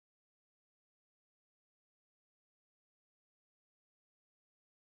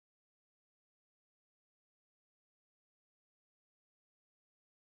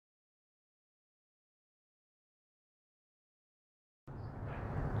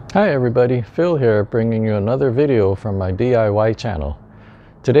Hi everybody, Phil here, bringing you another video from my DIY channel.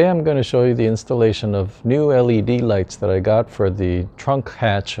 Today I'm going to show you the installation of new LED lights that I got for the trunk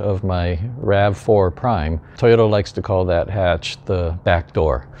hatch of my RAV4 Prime. Toyota likes to call that hatch the back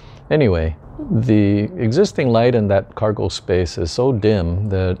door. Anyway, the existing light in that cargo space is so dim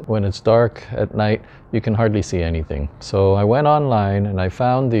that when it's dark at night you can hardly see anything. So I went online and I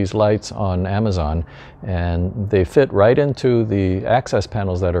found these lights on Amazon, and they fit right into the access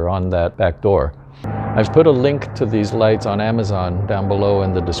panels that are on that back door. I've put a link to these lights on Amazon down below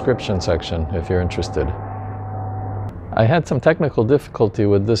in the description section if you're interested. I had some technical difficulty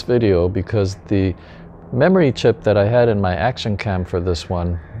with this video because the memory chip that I had in my action cam for this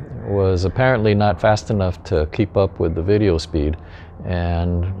one was apparently not fast enough to keep up with the video speed,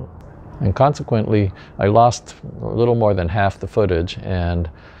 and consequently I lost a little more than half the footage, and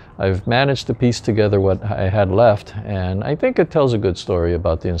I've managed to piece together what I had left, and I think it tells a good story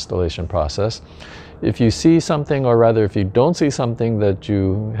about the installation process. If you see something, or rather if you don't see something that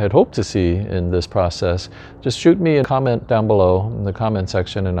you had hoped to see in this process, just shoot me a comment down below in the comment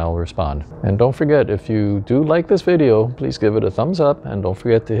section and I'll respond. And don't forget, if you do like this video, please give it a thumbs up and don't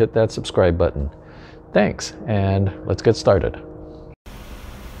forget to hit that subscribe button. Thanks, and let's get started.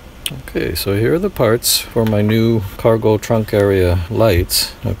 Okay, so here are the parts for my new cargo trunk area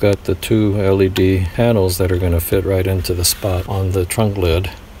lights. I've got the two LED panels that are going to fit right into the spot on the trunk lid.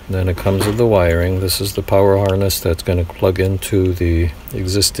 Then it comes with the wiring. This is the power harness that's going to plug into the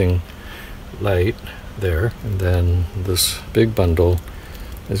existing light there. And then this big bundle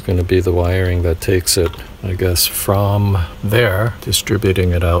is going to be the wiring that takes it, I guess, from there,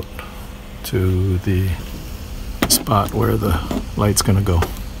 distributing it out to the spot where the light's going to go.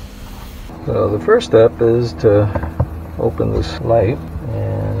 So the first step is to open this light,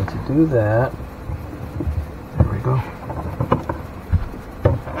 and to do that, there we go.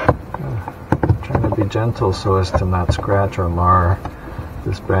 Trying to be gentle so as to not scratch or mar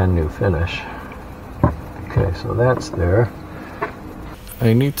this brand new finish. Okay, so that's there.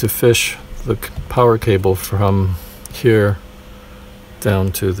 I need to fish the power cable from here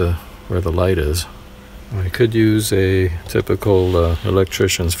down to where the light is. I could use a typical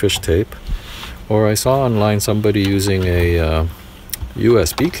electrician's fish tape, or I saw online somebody using a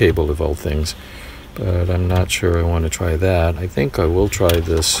USB cable of all things, but I'm not sure I want to try that. I think I will try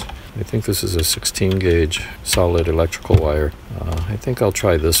this. I think this is a 16 gauge solid electrical wire. I think I'll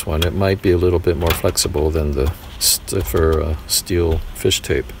try this one. It might be a little bit more flexible than the stiffer steel fish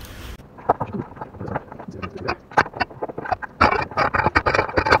tape.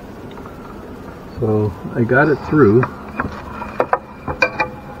 So I got it through.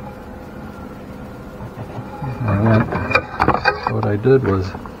 What I did was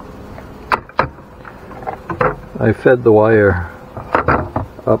I fed the wire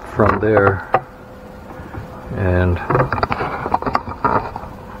up from there and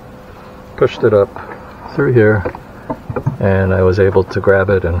pushed it up through here, and I was able to grab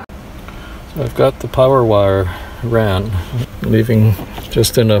it. And so I've got the power wire ran, leaving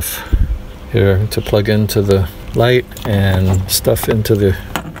just enough here to plug into the light and stuff into the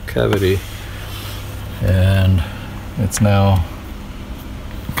cavity, and it's now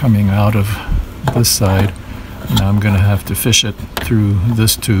coming out of this side. Now I'm going to have to fish it through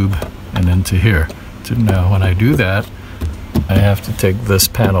this tube and into here. Now when I do that, I have to take this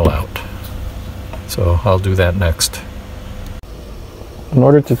panel out, so I'll do that next. In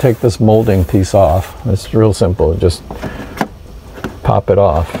order to take this molding piece off, it's real simple. Just pop it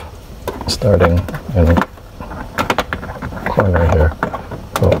off, starting in the corner here.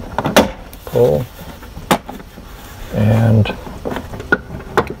 So pull, and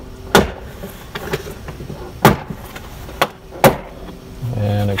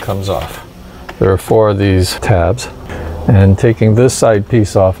it comes off. There are 4 of these tabs, and taking this side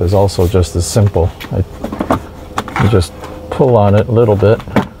piece off is also just as simple. You just pull on it a little bit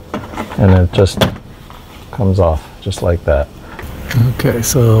and it just comes off just like that. Okay,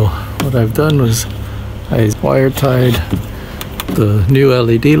 so what I've done was I wire tied the new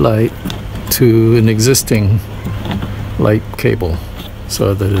LED light to an existing light cable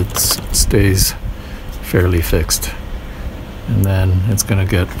so that it stays fairly fixed, and then it's going to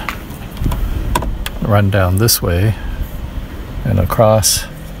get run down this way and across,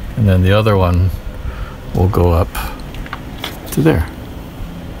 and then the other one will go up to there.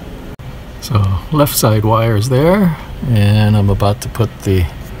 So left side wire is there, and I'm about to put the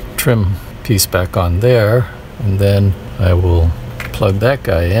trim piece back on there, and then I will plug that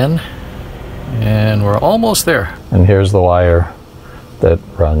guy in, and we're almost there. And here's the wire that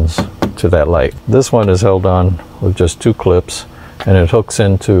runs to that light. This one is held on with just 2 clips, and it hooks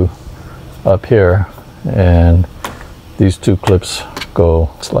into up here, and these two clips go,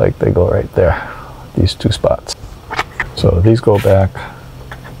 it's like they go right there, these two spots. So these go back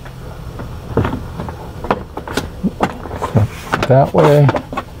that way,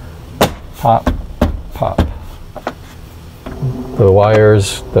 pop, pop. The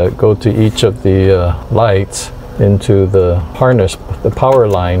wires that go to each of the lights into the harness, the power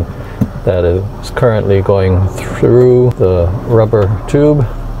line that is currently going through the rubber tube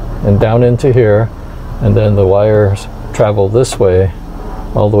and down into here, and then the wires travel this way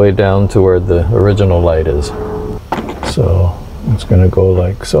all the way down to where the original light is. So it's going to go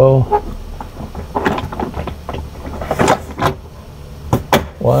like so.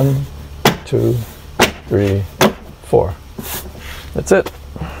 1, 2, 3, 4. That's it.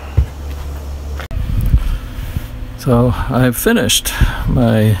 So I've finished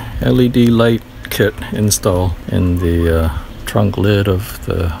my LED light kit install in the trunk lid of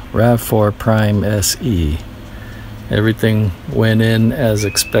the RAV4 Prime SE. Everything went in as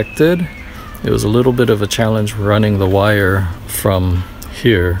expected. It was a little bit of a challenge running the wire from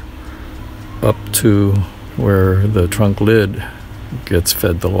here up to where the trunk lid gets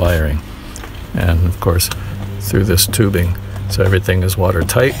fed the wiring, and of course through this tubing. So everything is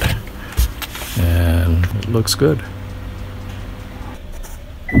watertight and it looks good.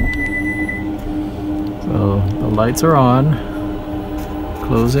 So the lights are on,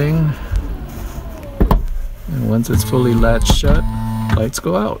 closing, and once it's fully latched shut, lights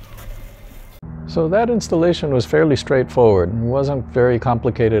go out. So that installation was fairly straightforward. It wasn't very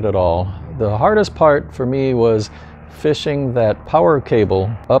complicated at all. The hardest part for me was fishing that power cable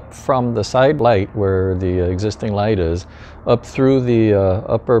up from the side light where the existing light is, up through the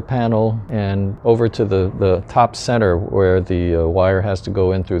upper panel and over to the top center where the wire has to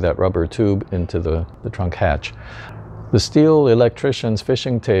go in through that rubber tube into the trunk hatch. The steel electrician's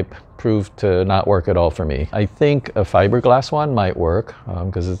fishing tape proved to not work at all for me. I think a fiberglass one might work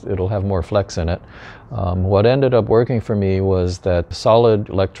because it'll have more flex in it. What ended up working for me was that solid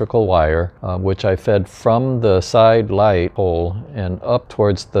electrical wire, which I fed from the side light hole and up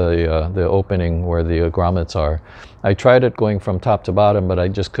towards the opening where the grommets are. I tried it going from top to bottom, but I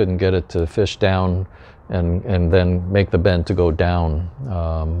just couldn't get it to fish down and then make the bend to go down.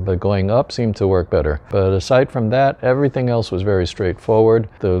 But going up seemed to work better. But aside from that, everything else was very straightforward.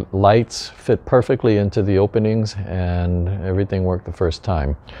 The lights fit perfectly into the openings and everything worked the first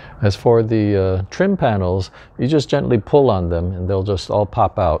time. As for the trim panels, you just gently pull on them and they'll just all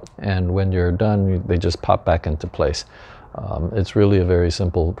pop out. And when you're done, they just pop back into place. It's really a very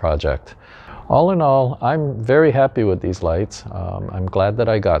simple project. All in all, I'm very happy with these lights. I'm glad that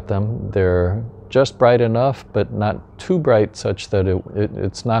I got them. They're just bright enough, but not too bright such that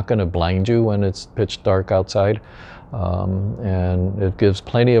it's not going to blind you when it's pitch dark outside. And it gives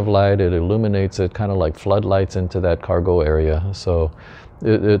plenty of light. It illuminates it kind of like floodlights into that cargo area. So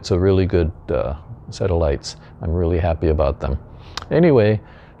it's a really good set of lights. I'm really happy about them. Anyway,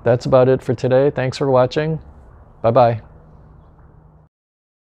 that's about it for today. Thanks for watching. Bye-bye.